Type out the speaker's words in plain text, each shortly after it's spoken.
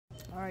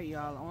Alright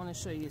y'all, I want to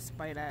show you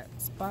a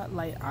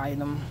spotlight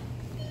item.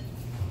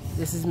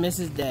 This is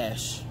Mrs.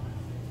 Dash.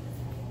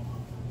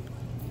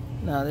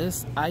 Now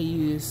this I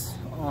use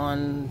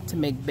to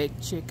make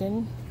baked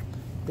chicken.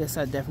 This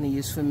I definitely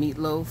use for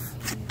meatloaf.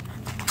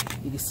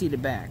 You can see the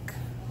back,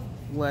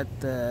 what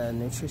the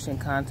nutrition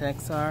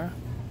contents are.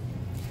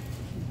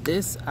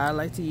 This, I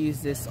like to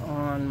use this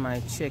on my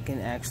chicken,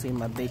 actually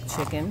my baked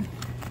chicken.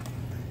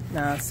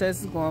 Now it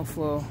says it's going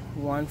for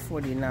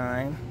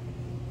 $1.49.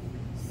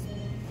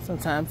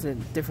 Sometimes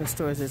at different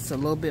stores it's a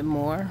little bit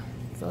more.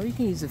 So you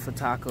can use it for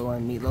taco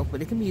and meatloaf,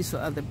 but it can be used for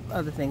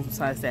other things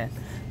besides that.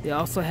 They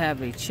also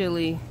have a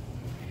chili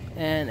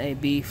and a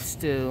beef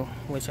stew,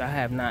 which I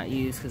have not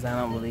used because I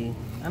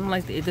don't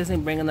like it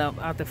doesn't bring enough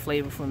out the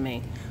flavor for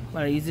me.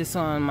 But I use this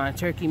on my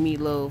turkey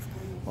meatloaf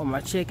or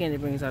my chicken.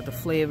 It brings out the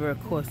flavor.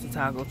 Of course, the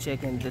taco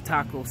chicken, the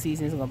taco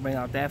seasoning is gonna bring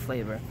out that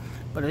flavor.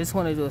 But I just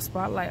want to do a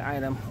spotlight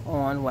item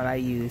on what I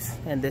use,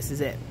 and this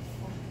is it.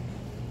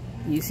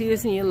 You see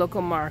this in your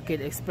local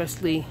market,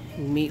 especially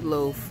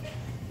meatloaf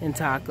and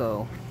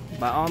taco.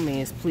 By all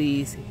means,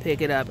 please pick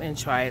it up and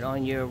try it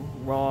on your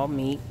raw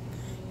meat.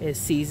 It's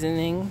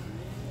seasoning,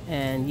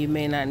 and you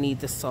may not need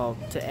the salt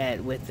to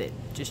add with it.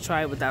 Just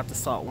try it without the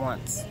salt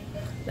once.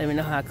 Let me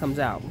know how it comes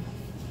out.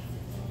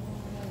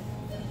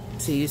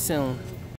 See you soon.